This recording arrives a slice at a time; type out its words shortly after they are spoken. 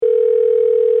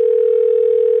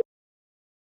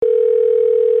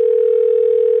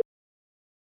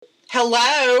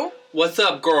Hello? What's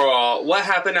up, girl? What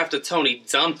happened after Tony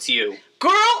dumped you?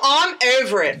 Girl, I'm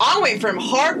over it. I went from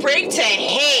heartbreak to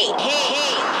hate.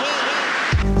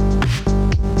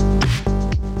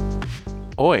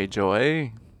 Oi,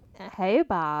 Joy. Hey,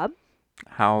 Bob.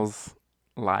 How's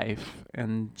life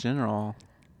in general?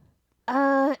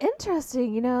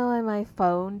 Interesting. You know, my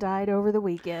phone died over the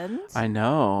weekend. I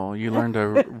know. You learned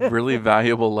a really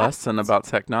valuable lesson about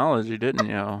technology, didn't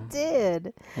you?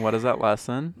 Did. What is that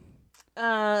lesson?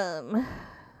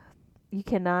 You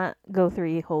cannot go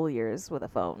 3 whole years with a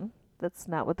phone. That's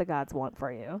not what the gods want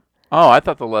for you. Oh, I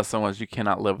thought the lesson was you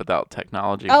cannot live without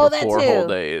technology for that 4 too. whole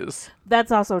days.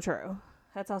 That's also true.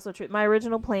 My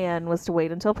original plan was to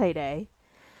wait until payday.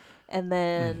 And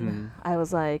then I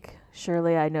was like,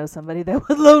 surely I know somebody that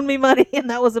would loan me money, and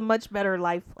that was a much better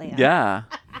life plan. Yeah.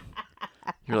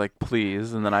 You're like,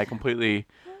 please. And then I completely,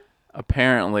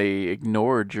 apparently,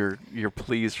 ignored your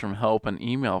pleas from help in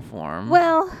email form.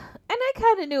 Well, and I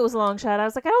kind of knew it was a long shot. I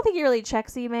was like, I don't think he really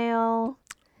checks email.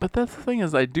 But that's the thing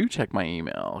is I do check my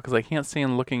email because I can't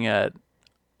stand looking at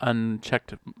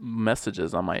unchecked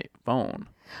messages on my phone.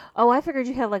 Oh, I figured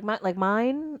you had like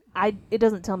mine. It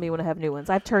doesn't tell me when I have new ones.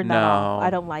 I've turned that off. I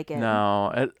don't like it.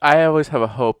 No, I always have a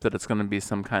hope that it's going to be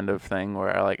some kind of thing where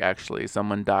actually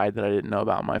someone died that I didn't know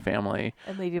about in my family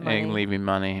and leave you money. And leave me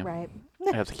money. Right.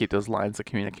 I have to keep those lines of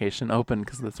communication open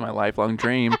because that's my lifelong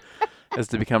dream is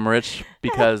to become rich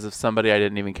because of somebody I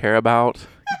didn't even care about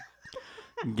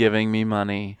giving me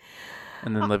money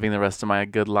and then living the rest of my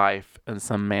good life in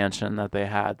some mansion that they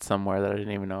had somewhere that I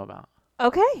didn't even know about.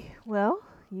 Okay, well,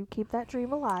 you keep that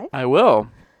dream alive. I will.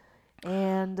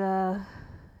 And,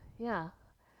 yeah.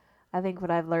 I think what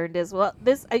I've learned is, I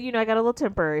got a little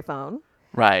temporary phone.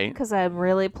 Right. Because I'm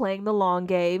really playing the long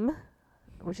game,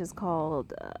 which is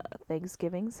called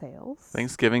Thanksgiving sales.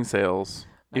 Thanksgiving sales.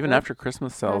 Even after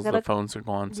Christmas sales, the phones are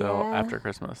going sale after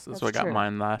Christmas. That's what I got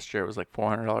mine last year. It was like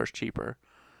 $400 cheaper.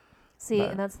 See,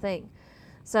 and that's the thing.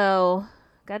 So,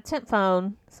 got a temp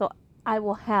phone, so I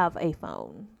will have a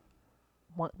phone.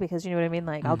 Because you know what I mean?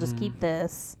 Like, I'll just keep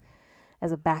this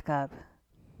as a backup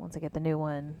once I get the new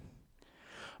one.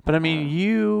 But I mean,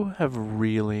 you have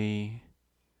really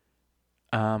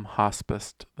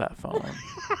hospiced that phone.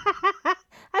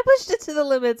 I pushed it to the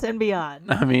limits and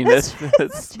beyond. I mean,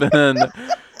 it's been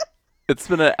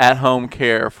an at-home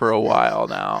care for a while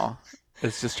now.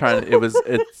 It's just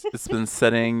it's been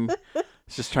sitting.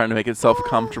 It's just trying to make itself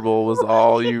comfortable was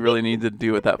all you really need to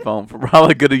do with that phone for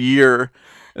probably a good year.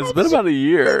 It's been about a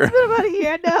year. It's been about a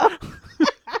year now.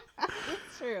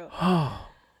 It's true.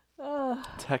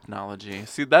 Technology.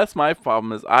 See, that's my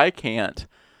problem is I can't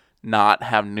not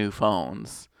have new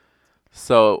phones.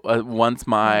 So once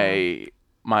my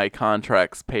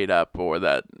contract's paid up, or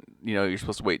that you're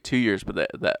supposed to wait 2 years, but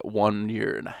that 1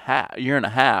 year and a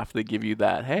half, they give you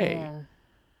that. Hey,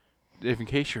 if in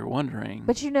case you're wondering.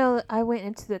 But I went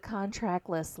into the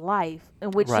contractless life,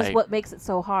 which is what makes it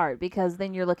so hard, because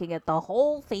then you're looking at the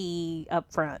whole fee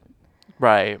up front.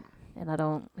 Right. And I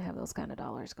don't have those kind of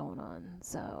dollars going on,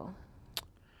 so.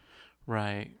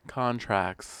 Right.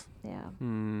 Contracts. Yeah.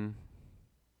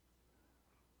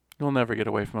 You'll never get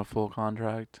away from a full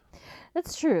contract.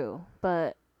 That's true,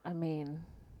 but I mean,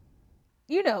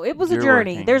 it was You're a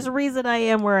journey. working. There's a reason I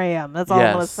am where I am. That's all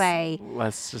I'm going to say.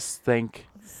 Let's just think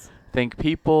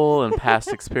people and past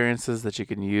experiences that you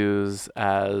can use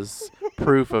as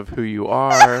proof of who you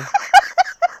are.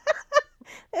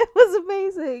 It was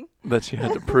amazing. That you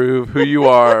had to prove who you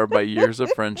are by years of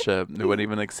friendship. They wouldn't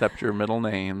even accept your middle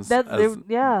names that as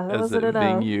wasn't it being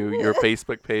enough. you. Your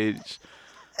Facebook page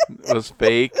was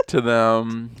fake to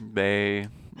them.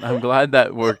 I'm glad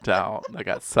that worked out. That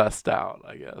got sussed out,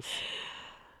 I guess.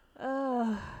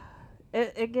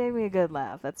 It gave me a good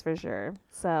laugh, that's for sure.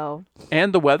 So.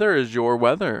 And the weather is your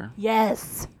weather.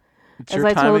 Yes. It's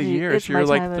your time of year. It's you're my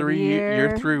like time of 3 year.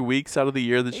 You're 3 weeks out of the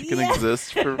year that you can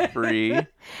exist for free.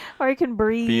 Or you can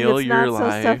breathe. Feel it's your not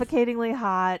life. So suffocatingly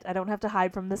hot. I don't have to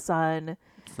hide from the sun.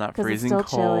 It's not 'cause freezing it's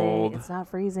still cold. Chilly. It's not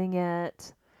freezing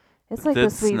yet. It's like It the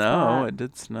did sweet snow. spot. It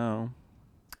did snow.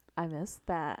 I missed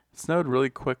that. It snowed really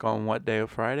quick on what day?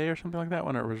 Friday or something like that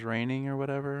when it was raining or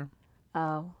whatever.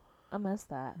 Oh, I missed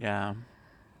that. Yeah.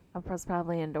 I was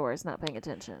probably indoors, not paying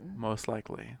attention. Most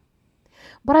likely.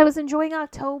 But I was enjoying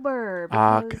October.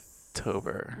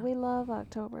 October. We love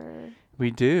October.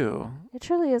 We do. It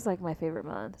truly is like my favorite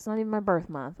month. It's not even my birth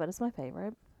month, but it's my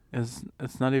favorite. It's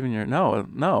not even your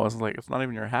it's like it's not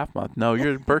even your half month. No,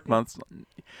 your birth month.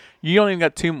 You don't even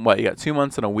got you got 2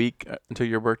 months and a week until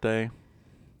your birthday.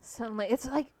 So it's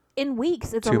like in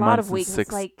weeks. It's 2 a lot months of weeks. and 6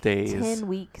 it's like days. 10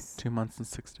 weeks. 2 months and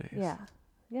 6 days. Yeah.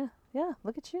 Yeah. Yeah,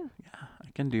 look at you. I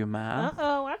can do math.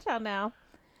 Uh-oh, watch out now.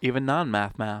 Even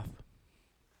non-math.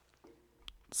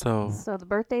 So So the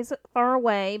birthday's far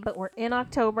away, but we're in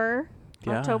October.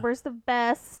 yeah. October's the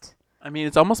best. I mean,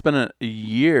 it's almost been a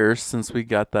year since we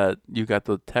got that. You got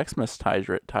the text message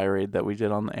tirade that we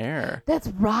did on the air. That's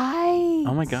right.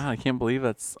 Oh my god, I can't believe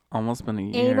it's almost been a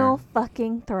year. Anal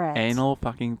fucking threat. Anal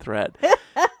fucking threat.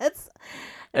 It's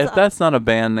If that's not a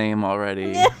band name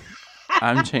already,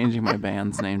 I'm changing my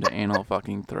band's name to Anal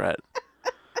Fucking Threat.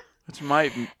 Which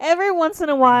might. Every once in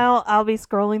a while, I'll be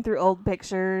scrolling through old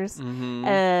pictures, Mhm.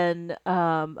 and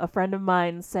a friend of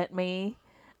mine sent me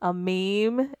a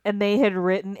meme, and they had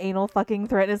written "anal fucking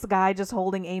threat." And this guy just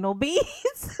holding anal beads.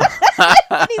 He's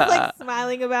like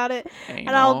smiling about it, and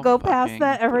I'll Anal go past fucking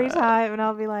that every threat. time, and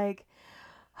I'll be like,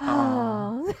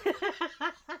 "Oh."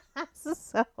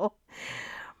 So,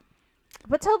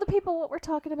 but tell the people what we're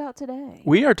talking about today.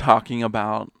 We are talking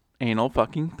about anal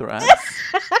fucking threats.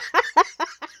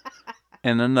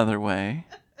 In another way,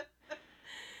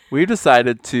 we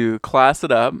decided to class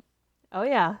it up Oh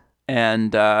yeah,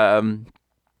 and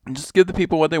just give the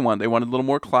people what they want. They wanted a little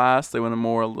more class. They wanted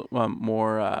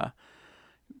more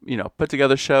put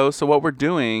together show. So what we're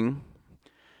doing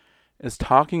is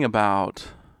talking about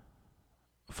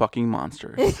fucking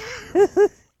monsters.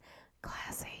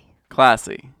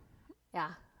 Classy.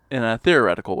 yeah. In a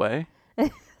theoretical way,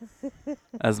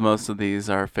 as most of these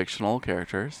are fictional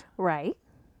characters. Right.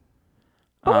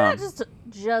 But we're not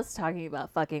just talking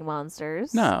about fucking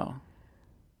monsters. No.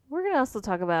 We're going to also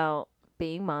talk about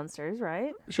being monsters,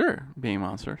 right? Sure, being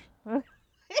monsters.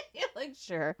 Like,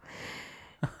 sure.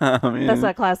 I mean, That's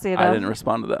not classy enough. I didn't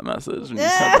respond to that message when you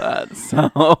said that. So,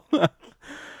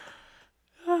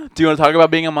 do you want to talk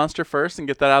about being a monster first and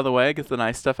get that out of the way? Get the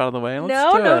nice stuff out of the way?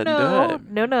 Let's do it.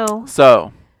 No.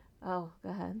 So, Oh, go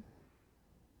ahead.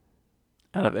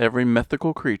 out of every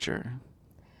mythical creature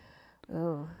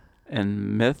Oh.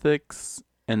 in mythics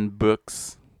and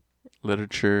books,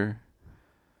 literature,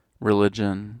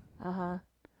 religion, Uh-huh.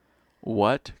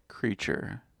 what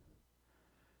creature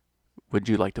would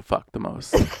you like to fuck the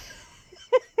most?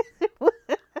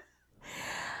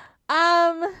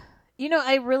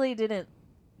 I really didn't.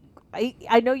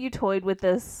 I know you toyed with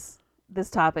this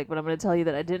topic, but I'm going to tell you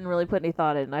that I didn't really put any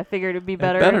thought in. I figured it'd be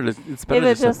better. It's better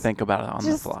if just to think about it on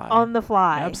the fly. On the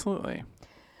fly. Absolutely.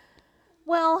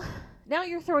 Well, now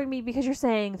you're throwing me because you're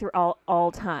saying through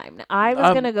all time. Now, I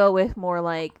was going to go with more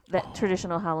like that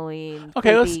traditional Halloween.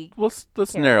 Okay, creepy let's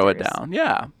narrow it characters. down.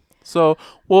 Yeah. So,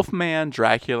 Wolfman,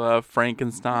 Dracula,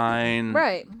 Frankenstein,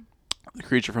 Right. the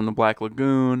creature from the Black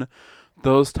Lagoon,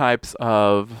 those types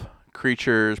of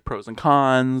creatures, pros and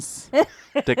cons,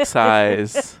 dick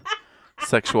size,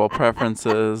 sexual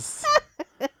preferences.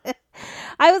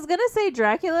 I was going to say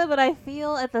Dracula, but I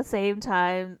feel at the same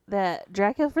time that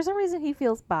Dracula, for some reason, he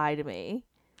feels bi to me.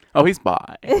 Oh, he's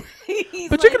bi. He's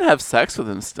But like, you can have sex with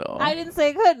him still. I didn't say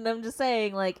I couldn't. I'm just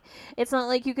saying, like, it's not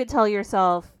like you could tell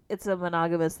yourself it's a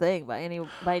monogamous thing by any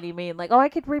mean. Like, oh, I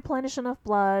could replenish enough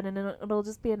blood and it'll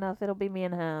just be enough. It'll be me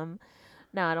and him.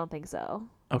 No, I don't think so.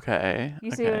 Okay.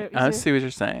 You see okay. what- you I see- see what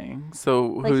you're saying. So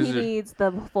Like, who's he your... needs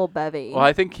the full bevy. Well,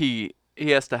 I think he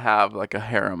has to have like a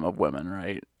harem of women,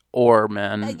 right? Or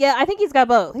men. Yeah, I think he's got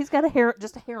both. He's got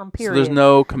just a harem period. So there's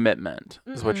no commitment,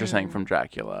 is what you're saying Mm-mm. from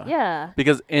Dracula. Yeah,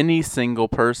 Because any single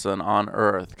person on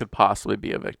Earth could possibly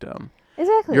be a victim.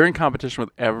 exactly. You're in competition with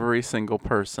every single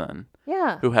person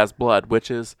yeah, who has blood, which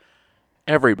is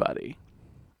everybody.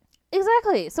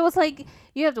 exactly. So it's like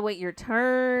you have to wait your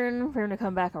turn for him to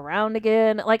come back around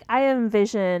again. Like I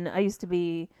used to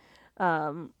be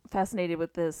fascinated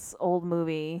with this old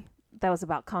movie that was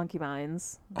about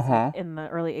concubines. It was, like, in the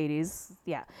early 80s.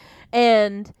 Yeah.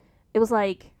 And it was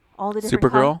like all the different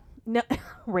Supergirl? no,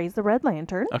 Raise the Red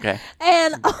Lantern. Okay.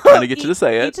 And Trying to get you to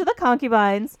say it. Each of the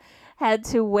concubines had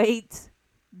to wait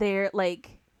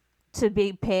to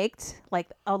be picked.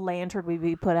 Like a lantern would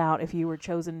be put out if you were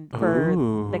chosen for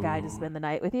the guy to Ooh. spend the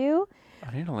night with you.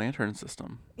 I need a lantern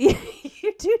system.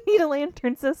 You do need a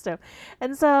lantern system.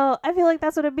 And so I feel like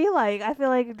that's what it'd be like. I feel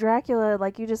like Dracula,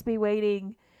 like you just be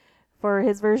waiting for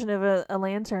his version of a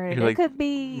lantern. You're It like could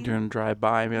be You're going to drive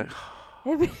by and be like,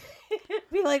 it'd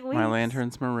be like my weeks.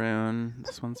 lantern's maroon.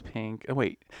 This one's pink. Oh,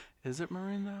 wait. Is it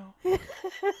maroon, though?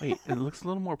 Wait, it looks a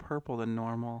little more purple than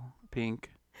normal. Pink.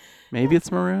 Maybe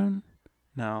it's maroon?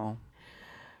 No.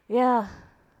 Yeah.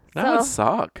 That So- would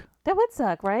suck. That would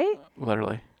suck, right?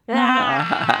 Literally.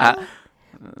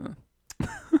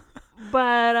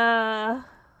 But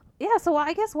yeah, so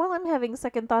I guess while I'm having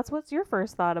second thoughts, what's your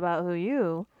first thought about who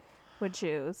you would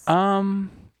choose?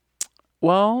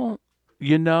 Well,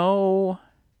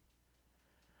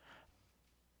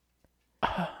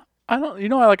 I don't. You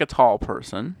know, I like a tall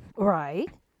person. Right.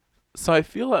 So I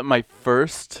feel that my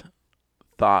first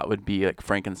thought would be like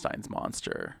Frankenstein's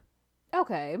monster.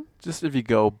 Okay. Just if you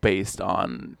go based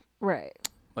on Right.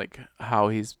 like how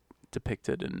he's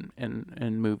depicted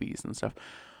in movies and stuff.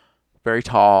 Very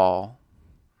tall,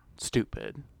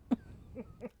 stupid.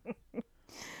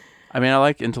 I mean, I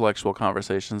like intellectual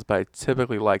conversations, but I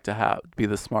typically like to be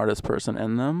the smartest person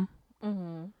in them.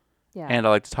 Mm-hmm. Yeah. And I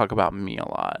like to talk about me a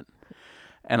lot.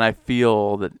 And I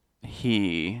feel that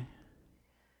he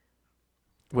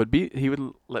would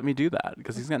let me do that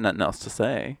because he's got nothing else to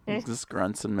say. He just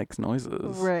grunts and makes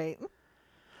noises. Right.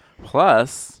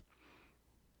 Plus,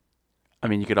 I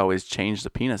mean, you could always change the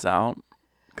penis out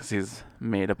because he's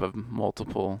made up of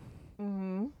multiple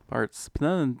parts. But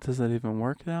then, does that even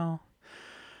work now?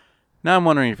 Now I'm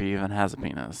wondering if he even has a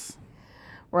penis.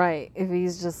 Right. If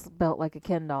he's just built like a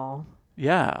Ken doll.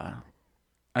 Yeah.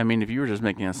 I mean, if you were just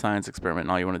making a science experiment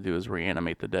and all you want to do is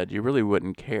reanimate the dead, you really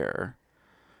wouldn't care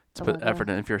to put effort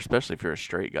in. Especially if you're a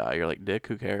straight guy, you're like, dick,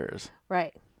 who cares?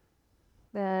 Right.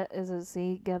 That is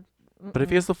a But if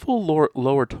he has the full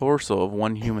lower torso of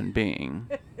one human being,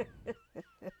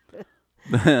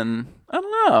 then I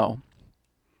don't know.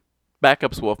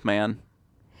 Backups, Wolfman.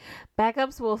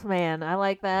 Backups Wolfman. I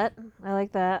like that.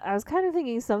 I was kind of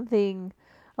thinking something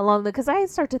along because I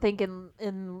start to think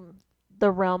in the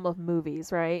realm of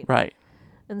movies, right? Right.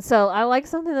 And so I like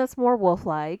something that's more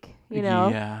wolf-like, you know?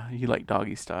 Yeah, you like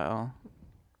doggy style.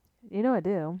 You know I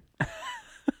do.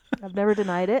 I've never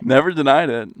denied it. Never denied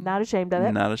it. Not ashamed of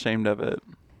it. Not ashamed of it.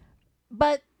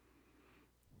 But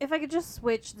if I could just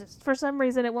switch, for some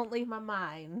reason it won't leave my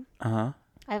mind. Uh-huh.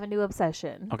 I have a new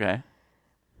obsession. Okay.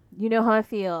 You know how I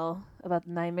feel about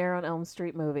the Nightmare on Elm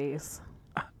Street movies.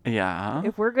 Yeah.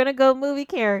 If we're going to go movie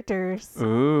characters,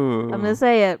 Ooh. I'm going to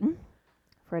say it.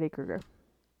 Freddy Krueger.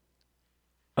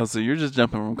 Oh, so you're just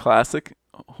jumping from classic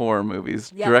horror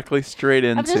movies Yep. directly straight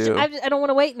into... I don't want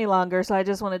to wait any longer, so I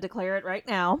just want to declare it right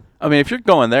now. I mean, if you're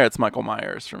going there, it's Michael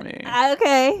Myers for me.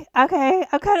 Okay. I'm kind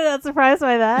of not surprised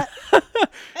by that.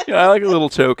 Yeah, I like a little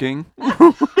choking.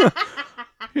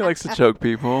 He likes to choke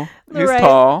people. He's Right.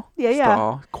 tall. Yeah, He's yeah.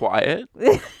 tall. Quiet.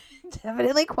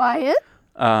 Definitely quiet.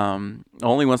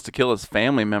 Only wants to kill his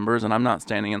family members, and I'm not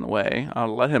standing in the way.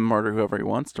 I'll let him murder whoever he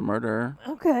wants to murder.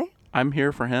 Okay. I'm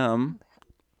here for him.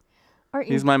 Aren't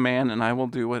you? He's my man, and I will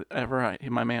do whatever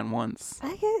my man wants.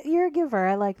 You're a giver.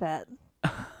 I like that.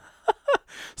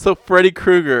 So Freddy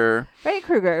Krueger, Freddy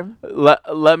Krueger.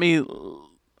 let me...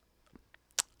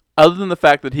 Other than the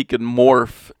fact that he could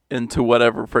morph into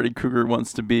whatever Freddy Krueger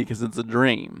wants to be because it's a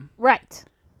dream. Right.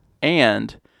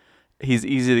 And he's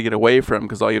easy to get away from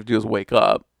because all you have to do is wake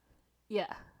up. Yeah.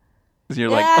 'Cause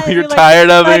you're Yeah, like, you're like- tired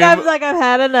of him. I've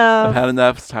had enough. I've had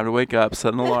enough. It's time to wake up.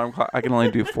 Set an alarm clock. I can only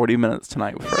do 40 minutes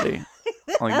tonight with Freddy.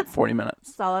 Only get 40 minutes.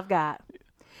 That's all I've got.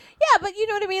 Yeah, but you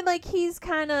know what I mean? Like, he's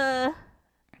got a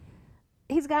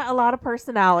lot of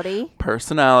personality.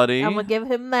 Personality. I'm going to give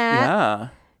him that. Yeah.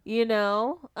 You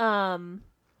know?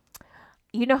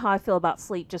 You know how I feel about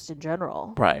sleep just in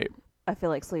general. Right. I feel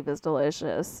like sleep is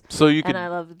delicious. So you could... And I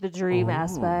love the dream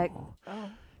aspect. Oh.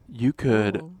 You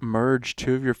could Ooh. merge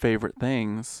two of your favorite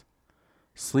things,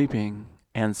 sleeping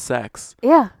and sex,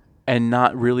 Yeah. and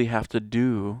not really have to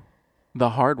do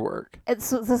the hard work.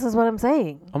 This is what I'm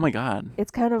saying. Oh my God.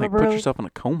 It's kind of Like, a really... put yourself in a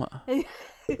coma.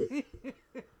 This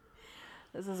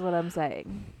is what I'm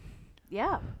saying.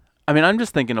 Yeah. I mean, I'm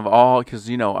just thinking of because,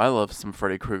 I love some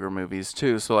Freddy Krueger movies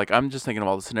too. So, like, I'm just thinking of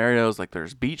all the scenarios. Like,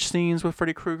 there's beach scenes with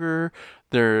Freddy Krueger.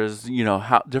 There's,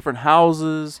 different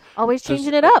houses. Always Just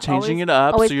changing it up. Changing it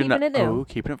up. Always so you're keeping not, it new.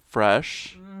 keeping it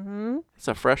fresh. Mm-hmm. It's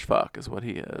a fresh fuck is what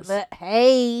he is. But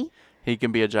hey, He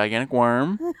can be a gigantic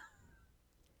worm.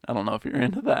 I don't know if you're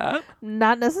into that.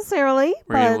 not necessarily.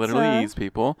 Where he but, literally eats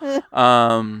people.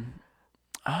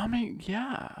 I mean,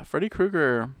 yeah. Freddy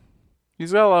Krueger,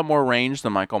 he's got a lot more range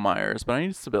than Michael Myers, but I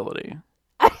need stability.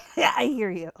 I hear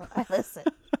you. I listen.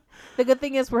 The good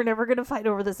thing is we're never going to fight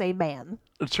over the same man.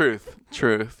 Truth.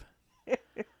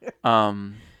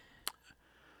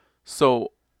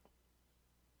 So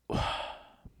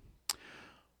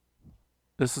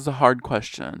this is a hard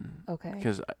question Okay.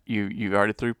 because you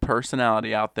already threw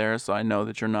personality out there, so I know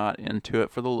that you're not into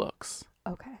it for the looks.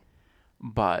 Okay.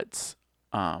 But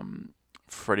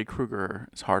Freddy Krueger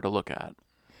is hard to look at.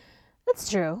 That's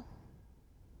true.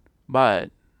 But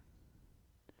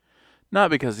not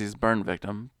because he's burn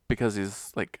victim, because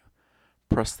he's like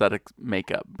prosthetic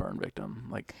makeup burn victim,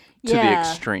 like to the Yeah.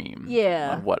 extreme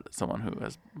Yeah. of what someone who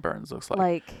has burns looks like.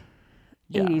 Like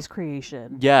Yeah. 80s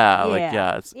creation. Yeah,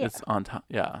 Yeah. it's on top.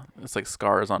 Yeah, it's like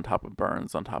scars on top of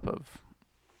burns on top of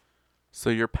So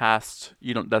you're past.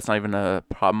 You don't. That's not even a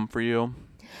problem for you.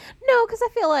 No, because I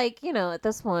feel like, at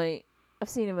this point, I've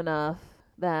seen him enough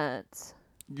that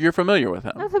You're familiar with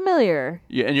him. I'm familiar.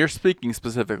 Yeah, and you're speaking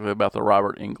specifically about the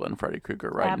Robert Englund Freddy Krueger,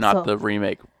 right? Not the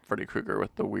remake Freddy Krueger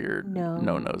with the weird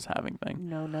no-nose having thing.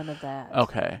 No, none of that.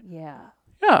 Okay. Yeah.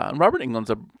 Yeah, and Robert Englund's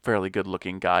a fairly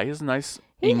good-looking guy. He has a nice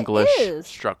English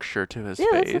structure to his face.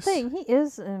 Yeah, that's the thing. He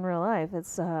is in real life.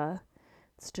 It's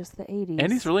just the 80s.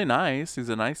 And he's really nice. He's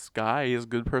a nice guy. He has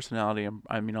good personality.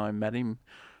 I met him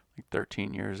like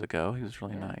 13 years ago. He was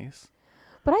really nice.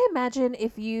 But I imagine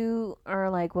if you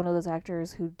are like one of those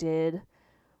actors who did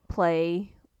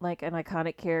play like an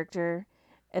iconic character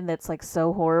and that's like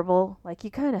so horrible, like you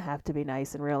kind of have to be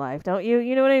nice in real life, don't you?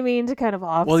 You know what I mean? To kind of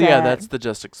offset. Well, yeah, that's the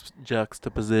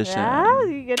juxtaposition. Yeah,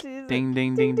 you get to use ding,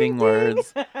 ding, ding, ding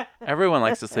words. Everyone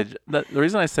likes to say that. The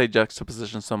reason I say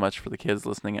juxtaposition so much for the kids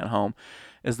listening at home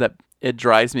is that it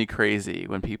drives me crazy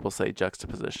when people say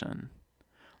juxtaposition.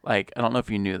 Like, I don't know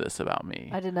if you knew this about me.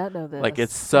 I did not know this. Like,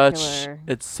 it's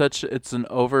an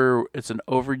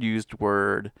overused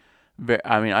word.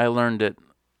 I learned it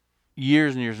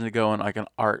years and years ago in like an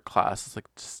art class. It's like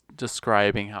just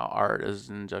describing how art is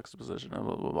in juxtaposition and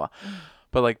blah, blah, blah.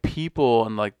 But like people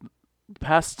in like the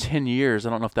past 10 years,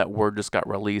 I don't know if that word just got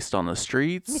released on the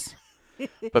streets.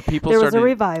 But people was a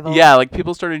revival. Yeah, like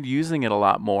people started using it a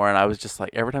lot more. And I was just like,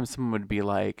 every time someone would be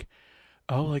like,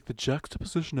 oh, like the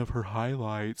juxtaposition of her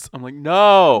highlights. I'm like,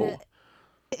 no.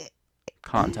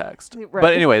 Context. Right.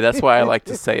 But anyway, that's why I like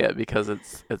to say it, because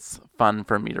it's fun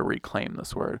for me to reclaim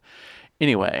this word.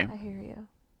 Anyway. I hear you.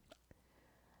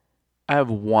 I have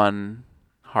one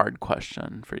hard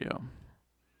question for you.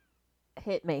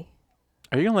 Hit me.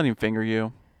 Are you going to let him finger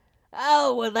you?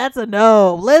 Oh, well, that's a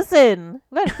no. Listen,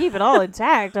 we got to keep it all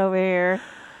intact over here.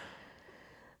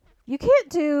 You can't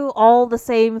do all the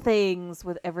same things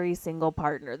with every single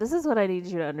partner. This is what I need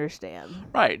you to understand.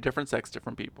 Right. Different sex,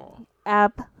 different people.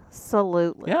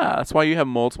 Absolutely. Yeah. That's why you have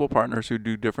multiple partners who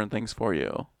do different things for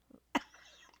you.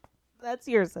 That's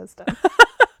your system.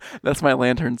 That's my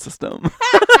lantern system.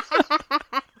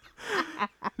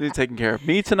 You're taking care of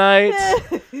me tonight.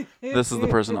 This is the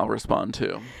person I'll respond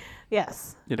to.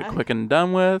 Yes. Need it quick and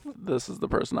done with. This is the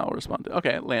person I'll respond to.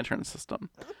 Okay. Lantern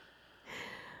system.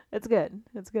 It's good.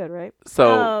 It's good, right?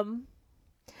 So,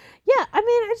 yeah, I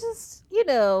mean, I just,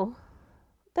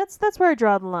 that's where I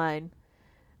draw the line.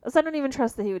 So I don't even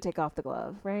trust that he would take off the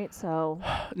glove, right? So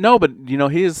no, but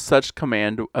he has such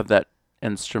command of that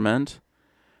instrument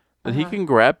that he can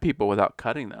grab people without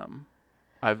cutting them.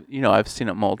 I've seen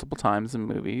it multiple times in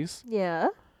movies. Yeah,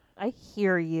 I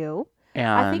hear you. And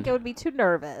I think I would be too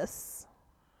nervous.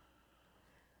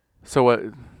 So what?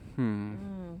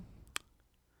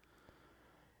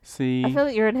 See, I feel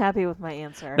that you're unhappy with my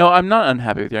answer. No, I'm not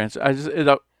unhappy with your answer.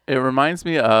 It reminds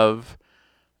me of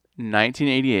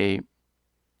 1988.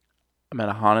 I'm at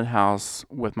a haunted house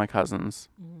with my cousins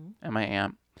and my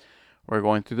aunt. We're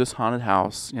going through this haunted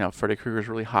house. Freddy Krueger's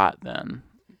really hot then.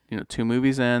 2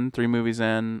 movies in, 3 movies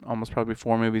in, almost probably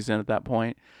 4 movies in at that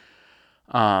point.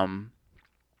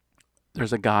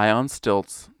 There's a guy on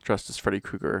stilts dressed as Freddy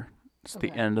Krueger. It's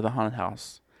the end of the haunted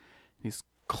house. He's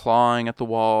clawing at the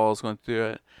walls, going through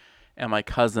it. And my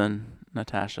cousin,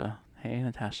 Natasha, hey,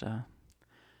 Natasha,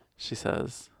 she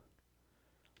says,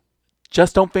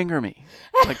 just don't finger me,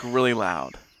 like really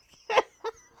loud.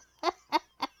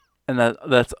 And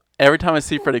that's every time I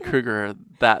see Freddy Krueger,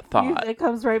 that thought. It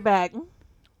comes right back.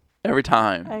 Every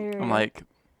time. I hear I'm you. like,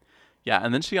 yeah.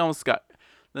 And then she almost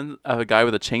then a guy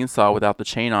with a chainsaw without the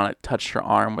chain on it touched her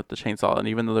arm with the chainsaw. And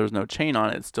even though there was no chain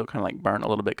on it, it still kind of like burned a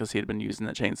little bit because he had been using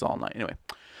the chainsaw all night. Anyway.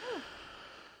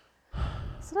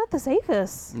 It's not the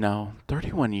safest. No,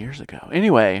 31 years ago.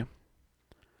 Anyway,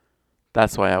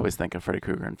 that's why I always think of Freddy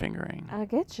Krueger and fingering. I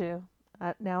get you.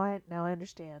 Now I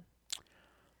understand.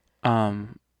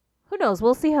 Who knows?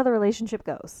 We'll see how the relationship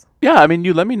goes. Yeah, I mean,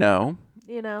 you let me know.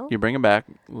 You bring him back.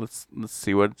 Let's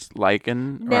see what it's like.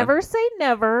 And never say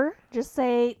never. Just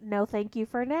say no, thank you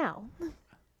for now.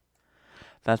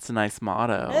 That's a nice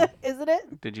motto, isn't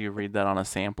it? Did you read that on a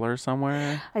sampler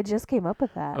somewhere? I just came up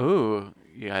with that. Ooh,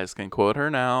 you guys can quote her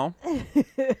now.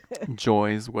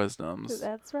 Joy's wisdoms.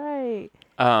 That's right.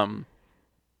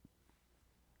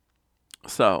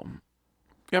 So,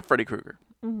 you have Freddy Krueger.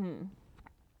 Mm-hmm.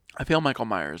 I feel Michael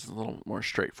Myers is a little more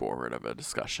straightforward of a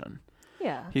discussion.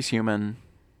 Yeah. He's human.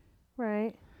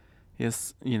 Right. He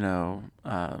has,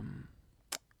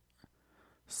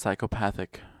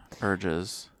 psychopathic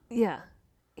urges. Yeah.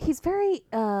 He's very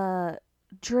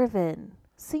driven,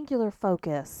 singular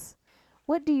focus.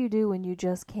 What do you do when you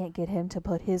just can't get him to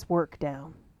put his work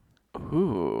down?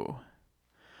 Ooh.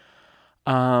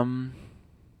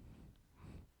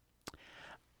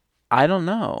 I don't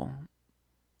know.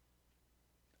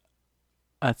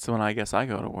 That's when I guess I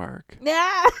go to work.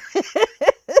 Yeah.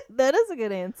 That is a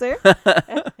good answer.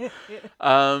 Yeah,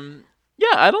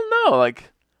 I don't know.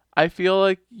 Like, I feel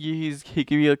like he could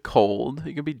be cold.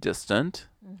 He could be distant.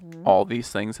 Mm-hmm. All these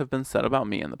things have been said about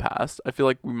me in the past. I feel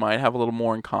like we might have a little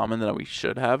more in common than we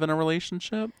should have in a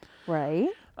relationship. Right.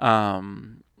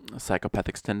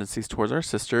 Psychopathic tendencies towards our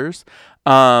sisters.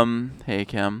 Hey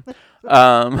Kim.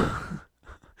 I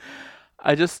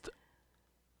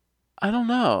don't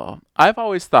know. I've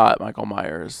always thought Michael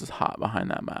Myers is hot behind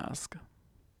that mask.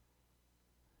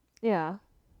 Yeah.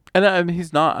 And I mean,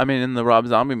 he's not. I mean, in the Rob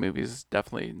Zombie movies,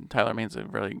 definitely Tyler Mane's a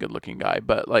really good-looking guy,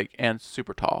 but like, and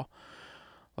super tall.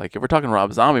 Like, if we're talking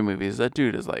Rob Zombie movies, that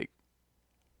dude is like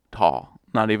tall.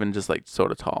 Not even just like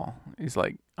sort of tall. He's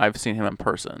like, I've seen him in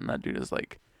person. That dude is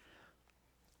like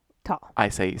Tall. I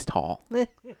say he's tall.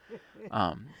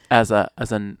 As a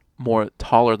more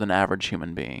taller than average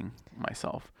human being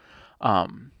myself.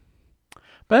 But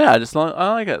yeah,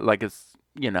 I like it. Like, it's,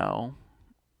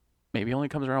 maybe only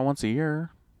comes around once a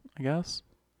year, I guess.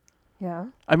 Yeah.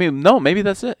 I mean, no, maybe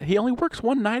that's it. He only works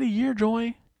one night a year,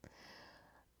 Joy.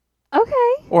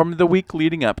 Okay. Or the week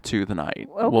leading up to the night.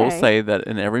 Okay. We'll say that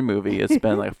in every movie, it's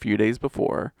been like a few days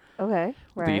before. Okay.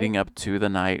 Right. Leading up to the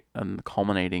night and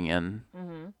culminating in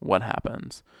Mm-hmm. what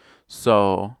happens.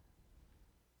 So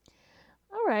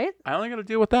All right. I only got to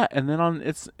deal with that. And then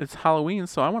it's Halloween,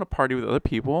 so I want to party with other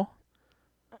people.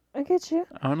 I get you.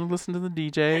 I want to listen to the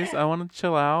DJs. I want to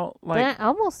chill out. But I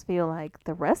almost feel like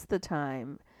the rest of the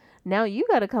time, now you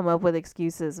got to come up with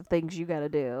excuses of things you got to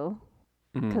do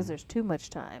because there's too much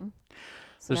time.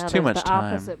 So There's now too much the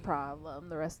time. opposite problem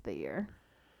the rest of the year.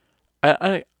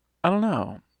 I don't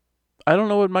know. I don't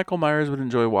know what Michael Myers would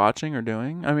enjoy watching or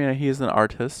doing. I mean, he is an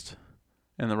artist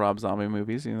in the Rob Zombie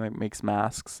movies. He like makes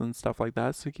masks and stuff like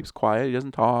that, so he keeps quiet. He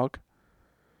doesn't talk.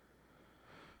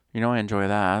 I enjoy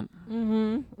that.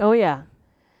 Mm-hmm. Oh, yeah.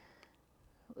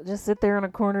 Just sit there in a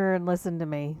corner and listen to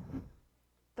me.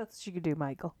 That's what you could do,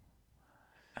 Michael.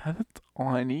 That's all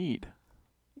I need.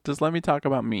 Just let me talk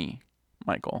about me,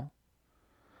 Michael.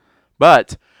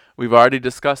 But we've already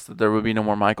discussed that there would be no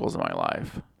more Michaels in my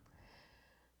life.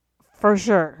 For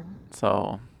sure.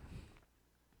 So,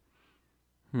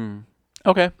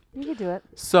 okay. You could do it.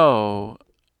 So,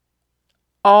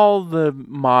 all the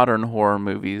modern horror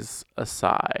movies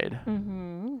aside,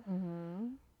 Mm-hmm. Mm-hmm.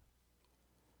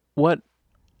 what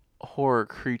horror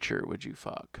creature would you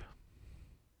fuck?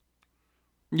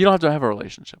 You don't have to have a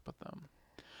relationship with them.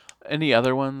 Any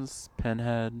other ones?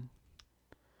 Pinhead?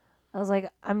 I was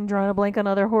like, I'm drawing a blank on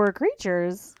other horror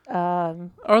creatures. Or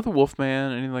the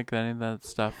Wolfman? Any of that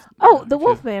stuff? Oh, the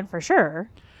Wolfman for sure.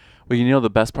 Well, the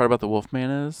best part about the Wolfman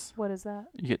is What is that?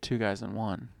 you get two guys in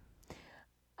one.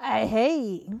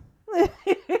 Hey.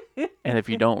 And if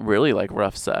you don't really like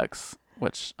rough sex,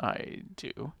 which I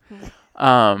do,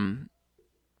 I'm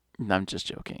just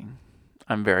joking.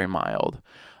 I'm very mild.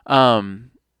 You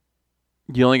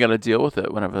only got to deal with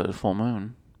it whenever there's full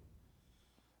moon.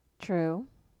 True.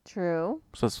 So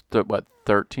it's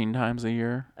 13 times a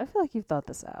year? I feel like you've thought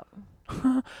this out.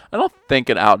 I don't think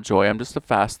it out, Joy. I'm just a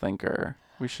fast thinker.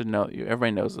 We should know you.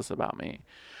 Everybody knows this about me.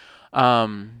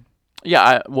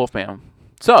 Yeah, Wolfman.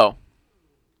 So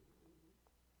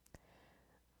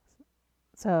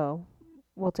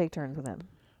we'll take turns with him.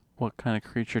 what kind of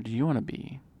creature do you want to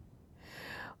be?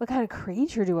 What kind of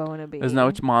creature do I want to be? Isn't that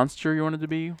which monster you wanted to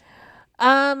be?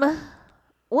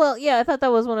 Well, yeah, I thought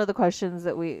that was one of the questions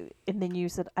and then you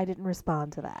said I didn't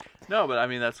respond to that. No, but I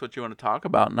mean, that's what you want to talk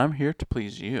about, and I'm here to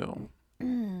please you.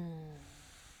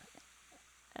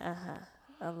 Uh-huh.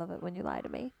 I love it when you lie to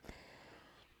me.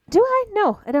 Do I?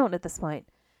 No, I don't at this point.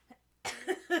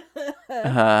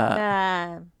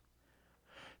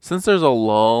 Since there's a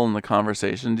lull in the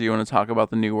conversation, do you want to talk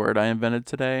about the new word I invented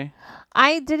today?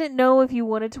 I didn't know if you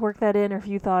wanted to work that in or if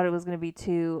you thought it was going to be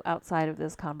too outside of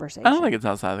this conversation. I don't think it's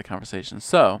outside of the conversation.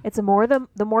 So It's a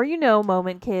the more you know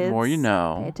moment, kids. The more you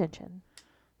know. Pay attention.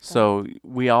 So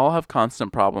we all have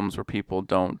constant problems where people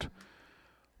don't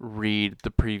read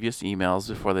the previous emails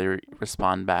before they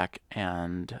respond back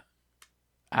and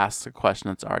ask a question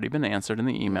that's already been answered in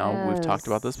the email. We've talked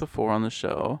about this before on the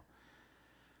show.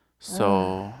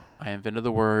 So I invented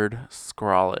the word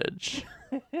scrollage.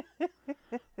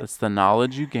 It's the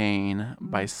knowledge you gain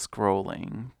by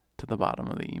scrolling to the bottom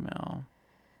of the email.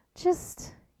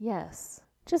 Just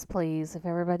please, if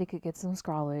everybody could get some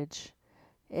scrollage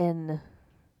and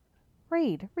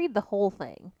read the whole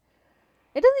thing.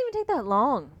 It doesn't even take that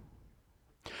long.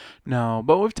 No,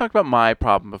 but we've talked about my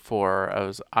problem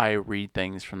before. I read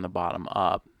things from the bottom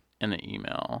up. in an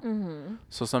email. Mm-hmm.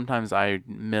 So sometimes I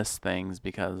miss things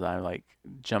because I like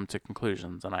jump to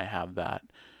conclusions and I have that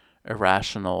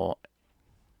irrational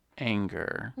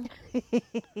anger.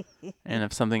 And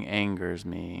if something angers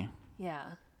me, Yeah.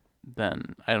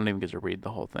 then I don't even get to read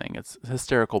the whole thing. It's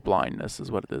hysterical blindness is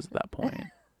what it is at that point.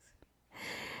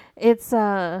 It's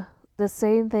the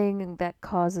same thing that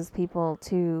causes people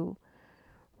to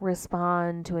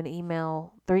respond to an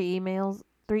email, three emails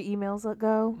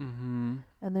ago, Mm-hmm.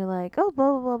 and they're like, "Oh,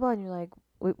 blah blah blah blah," and you're like,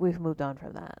 "We've moved on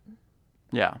from that."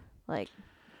 Yeah. Like,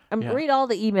 Yeah. read all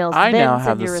the emails. I then now send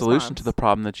have the your solution to the response.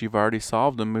 problem that you've already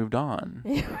solved and moved on.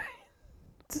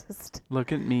 Just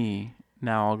Look at me.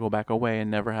 Now I'll go back away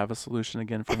and never have a solution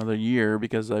again for another year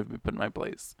because I've been put in my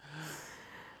place.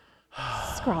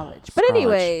 scrollage. But Scrollage.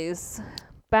 anyways,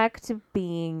 back to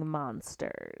being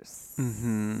monsters.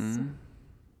 Mm-hmm.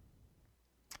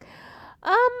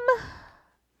 Um,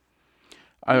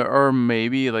 Or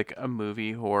maybe like a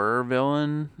movie horror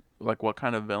villain. Like what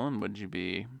kind of villain would you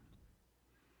be?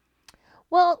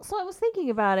 well, so I was thinking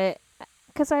about it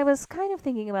because I was kind of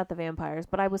thinking about the vampires,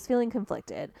 but I was feeling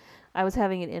conflicted. I was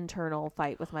having an internal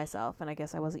fight with myself, and I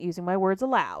guess I wasn't using my words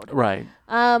aloud. Right.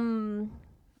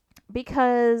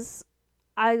 Because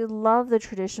I love the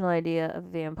traditional idea of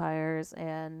vampires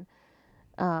and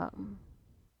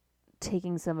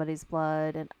taking somebody's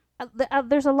blood, and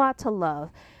there's a lot to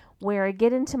love. Where I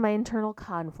get into my internal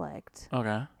conflict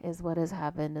Okay. is what has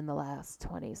happened in the last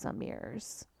 20-some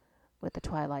years with the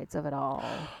Twilights of it all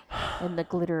and the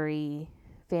glittery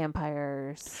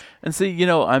vampires. And see,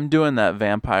 I'm doing that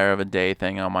Vampire of a Day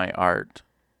thing on my art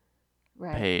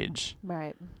Right. page.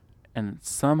 Right. And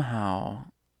somehow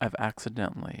I've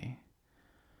accidentally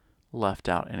left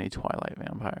out any Twilight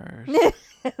vampires.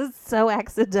 So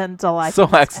accidental. So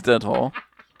accidental.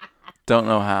 Don't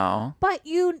know how. But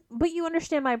you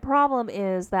understand my problem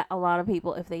is that a lot of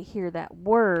people, if they hear that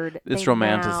word, It's they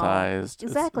romanticized.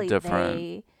 Exactly. It's different.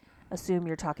 They assume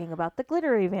you're talking about the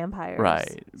glittery vampires.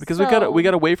 Right. Because So- we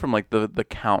got away from like the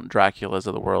Count Draculas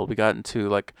of the world. We got into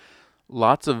like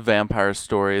lots of vampire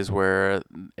stories where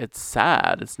it's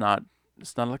sad. It's not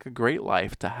like a great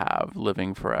life to have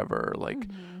living forever. Like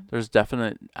there's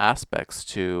definite aspects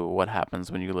to what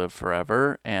happens when you live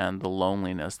forever and the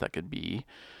loneliness that could be.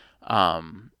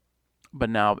 But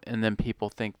now and then people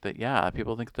think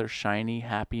they're shiny,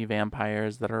 happy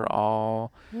vampires that are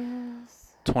all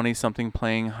Yes. 20-something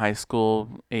playing high school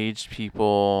aged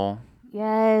people,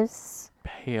 Yes.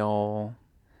 pale.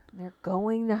 They're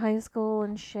going to high school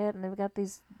and shit, and they've got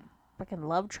these freaking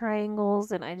love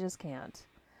triangles, and I just can't.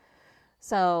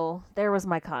 So there was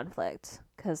my conflict,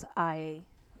 because I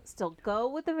still go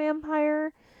with the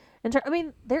vampire.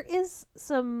 There is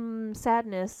some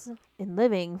sadness in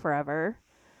living forever,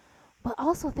 but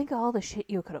also think of all the shit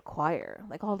you could acquire,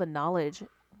 like all the knowledge.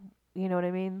 You know what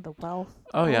I mean? The wealth.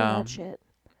 Oh, all yeah. that shit.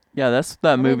 Yeah, that's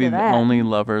that I'm movie, into The that. Only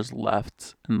Lovers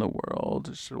Left in the World.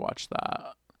 You should watch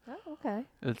that. Oh, okay.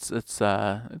 It's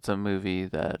a movie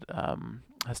that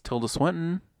has Tilda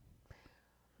Swinton.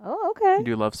 Oh, I okay.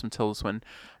 do love some Tilda Swinton,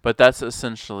 but that's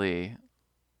essentially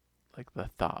like the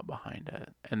thought behind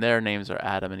it. And their names are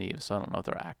Adam and Eve, so I don't know if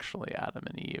they're actually Adam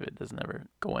and Eve. It doesn't ever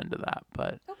go into that,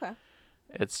 but Okay.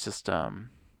 it's just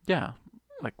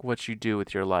like what you do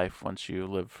with your life once you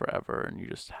live forever and you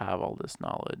just have all this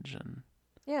knowledge and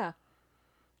Yeah.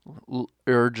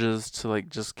 urges to like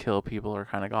just kill people are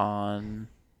kind of gone.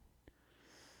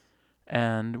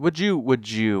 And would you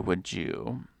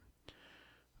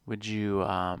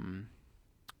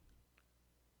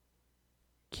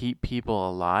keep people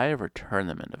alive or turn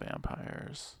them into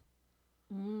vampires?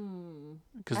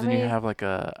 Because I then you mean- have like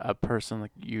a person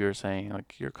like you were saying,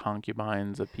 like your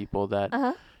concubines of people that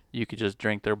Uh-huh. you could just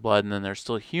drink their blood and then they're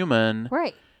still human.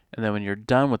 Right. And then when you're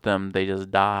done with them, they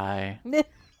just die.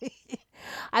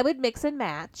 I would mix and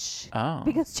match. Oh.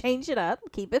 Because change it up,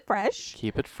 keep it fresh.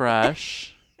 Keep it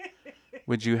fresh.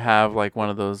 Would you have like one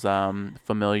of those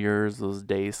familiars, those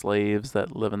day slaves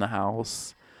that live in the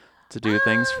house to do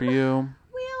things for you?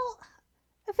 Well,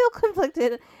 I feel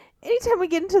conflicted anytime we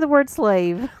get into the word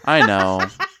slave. I know,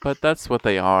 but that's what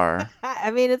they are.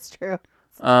 I mean, it's true.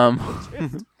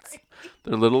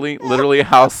 They're literally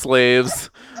house slaves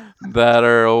that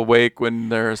are awake when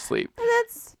they're asleep.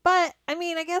 But I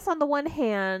mean, I guess on the one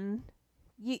hand,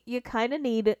 you kind of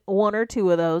need one or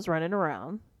two of those running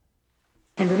around.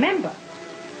 And remember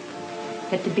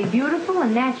that to be beautiful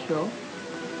and natural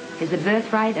is the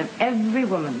birthright of every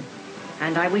woman.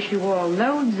 And I wish you all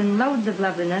loads and loads of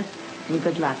loveliness and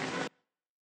good luck.